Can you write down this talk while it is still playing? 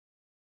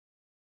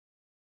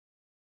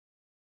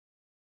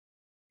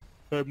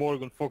Hey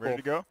Morgan, fuck Ready off.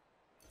 to go?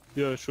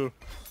 Yeah, sure.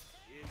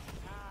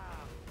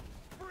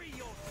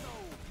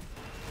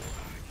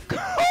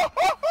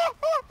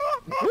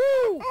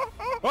 Woo!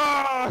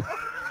 Ah!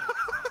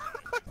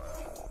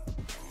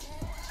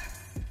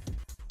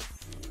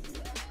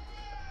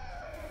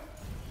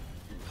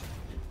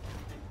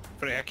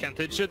 I can't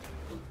hit shit.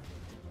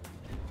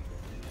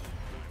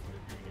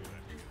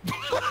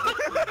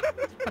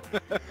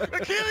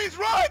 Achilles,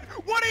 run!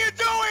 What are you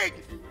doing?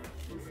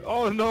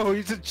 Oh no,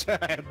 he's a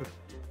Chad.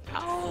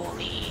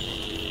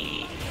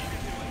 Homie!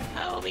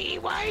 Homie,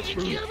 why'd you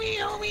kill me,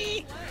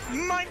 homie?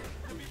 Mine.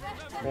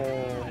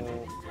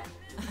 Oh.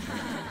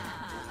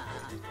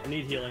 I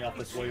need healing off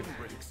this wave.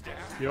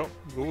 Yep,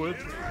 go ahead.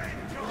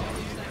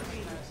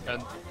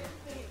 And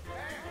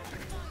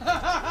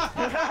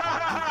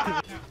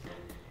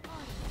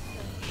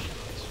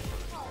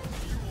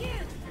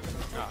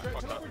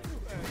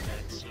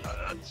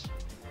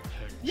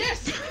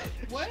Yes!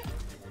 What?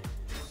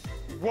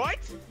 What?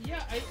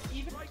 Yeah, I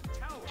even.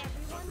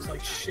 It's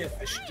like shit.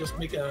 I should just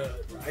make a.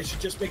 I should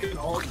just make an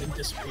alt and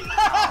disappear.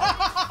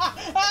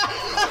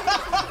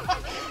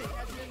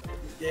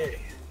 Yeah.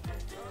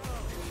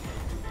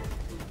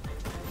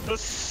 The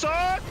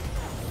sun.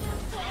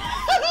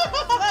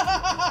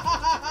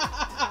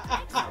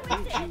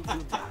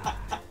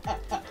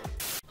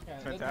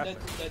 That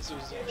Zeus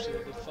is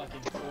actually the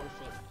fucking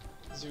forfeit.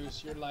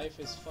 Zeus, your life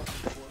is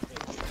fucking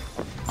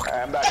forfeit.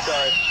 I'm back,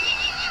 sorry.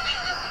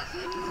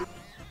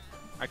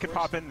 I could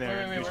pop in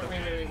there and do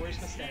something. Wait, where's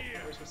my stat?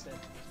 Where's my stat?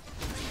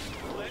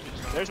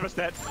 There's my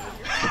stat.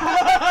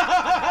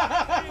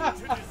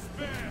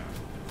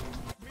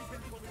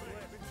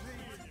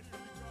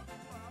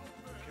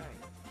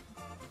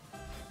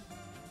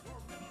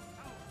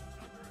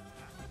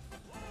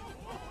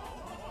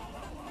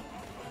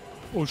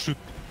 oh shit.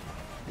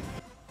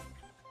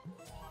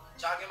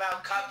 Talking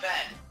about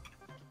Cuphead.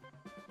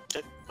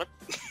 What?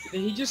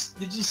 Did you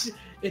see?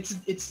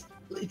 It's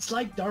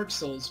like Dark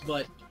Souls,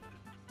 but.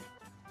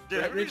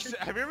 Dude, Right,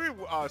 have you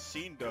ever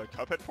seen the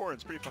Cuphead porn?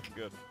 It's pretty fucking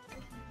good.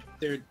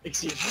 Dude,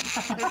 excuse me.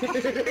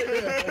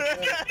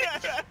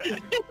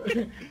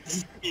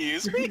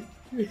 Excuse me?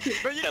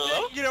 But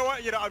Hello? you know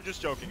what? I'm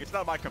just joking. It's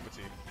not my cup of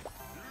tea.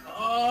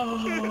 Oh.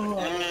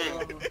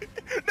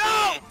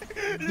 No!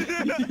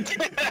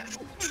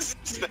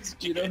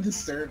 You don't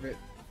deserve it.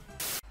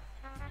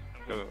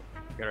 Go,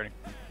 get ready.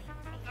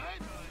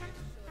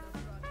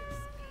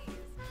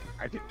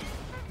 I did.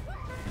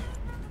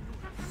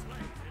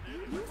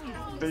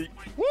 They.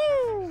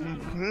 Woo!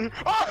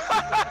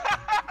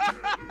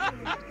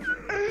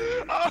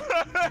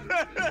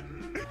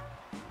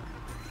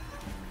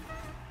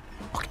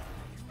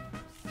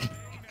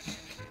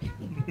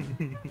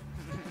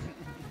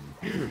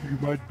 You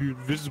might be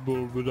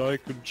invisible, but I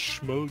can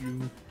smell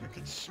you. I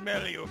can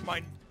smell you with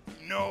my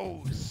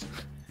nose.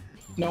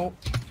 No.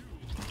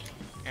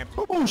 And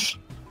Boosh!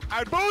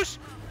 I boost.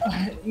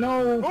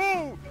 No.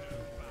 Ooh!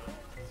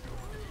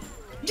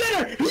 Get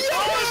her!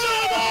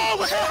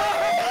 Oh,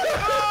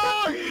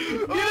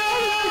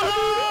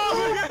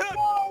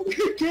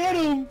 Get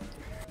him!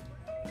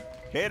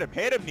 hit him!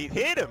 Hit him!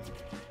 Hit him!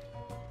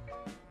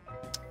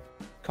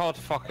 God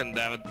fucking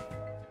damn it.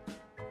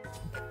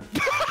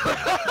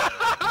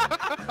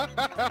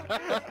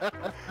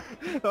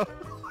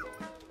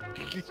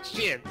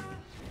 Shit!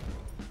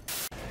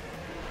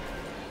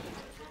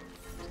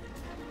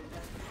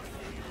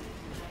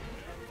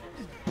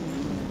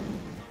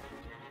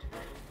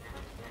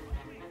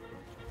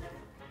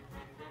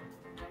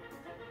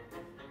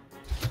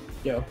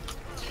 Yo.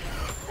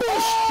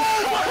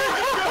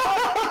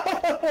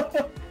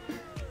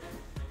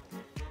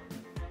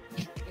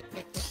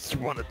 You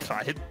wanna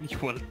try it? You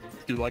wanna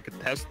do like a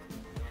test?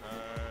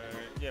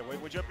 Yeah,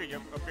 wait, would you upgrade?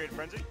 You upgraded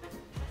Frenzy?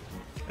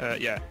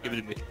 Yeah, give it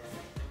to me.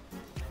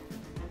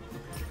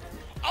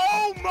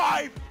 Oh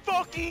my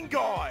fucking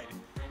god!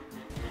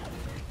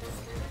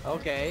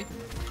 Okay.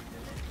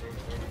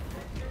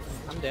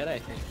 I'm dead, I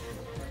think.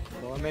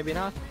 Or maybe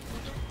not.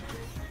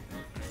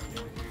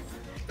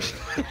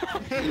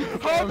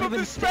 Hope of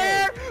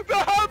despair! The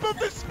hope of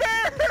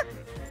despair!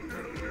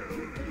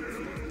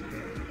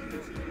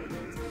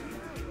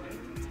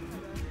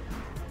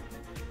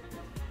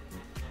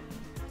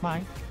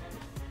 Mine.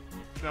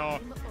 No,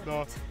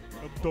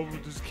 I'm done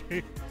with this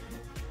game.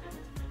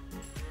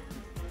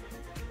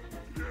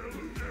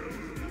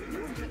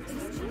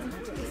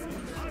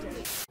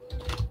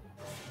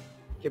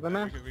 Keep him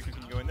man. We can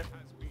go in there.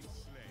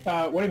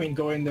 What do you mean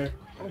go in there?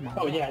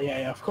 Oh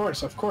yeah, of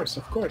course.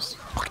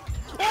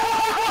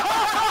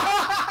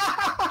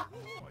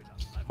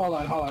 Hold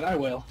on, I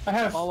will. I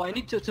have. Oh, I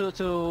need to.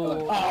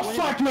 Oh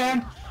fuck,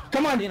 man!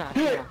 Come on, Dina,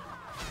 do it! Dina.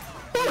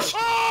 Push!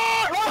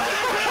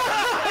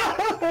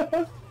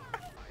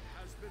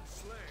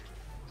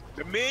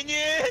 The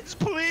minions,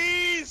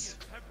 please!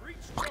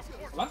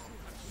 What?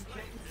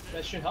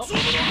 That should help.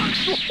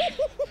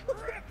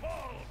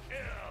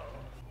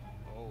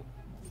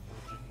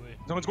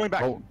 Someone's going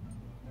back. Oh.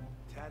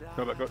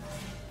 Go back, go.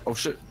 Oh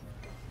shit.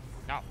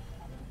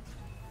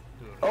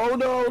 Oh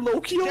no,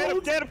 low kill!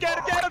 Get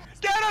him!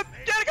 Get him!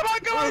 Get him!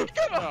 Come on!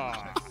 Come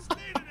on!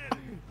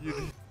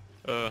 Come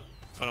on!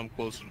 And I'm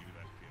closer.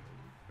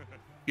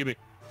 Give me.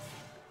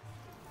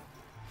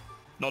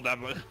 Not that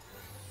much.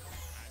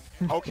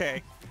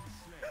 Okay.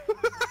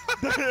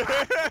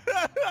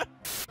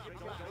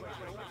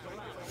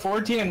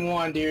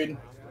 14-1, dude.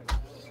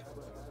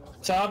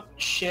 Top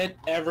shit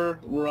ever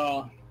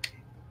raw.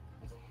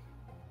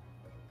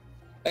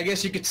 I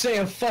guess you could say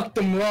I fucked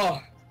them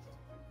raw.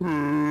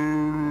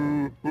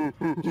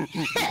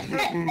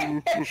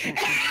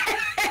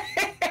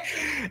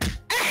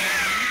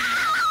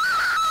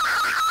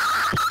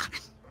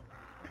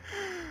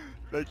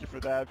 Thank you for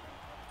that.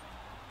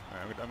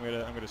 Alright,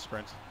 I'm gonna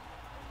sprint.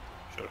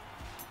 Sure.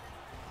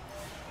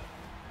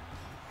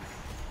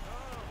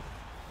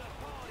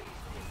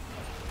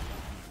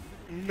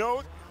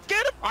 No,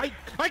 get him!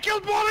 I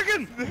killed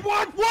Morrigan!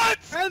 What? What?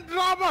 And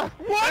drama!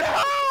 What?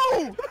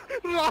 How?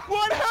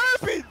 What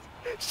happened?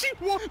 She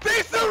walked.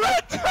 They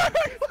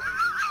surrendered!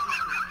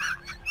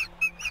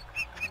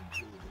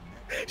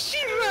 She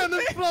ran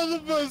in front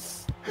of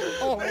us!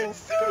 Oh, They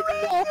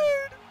surrendered!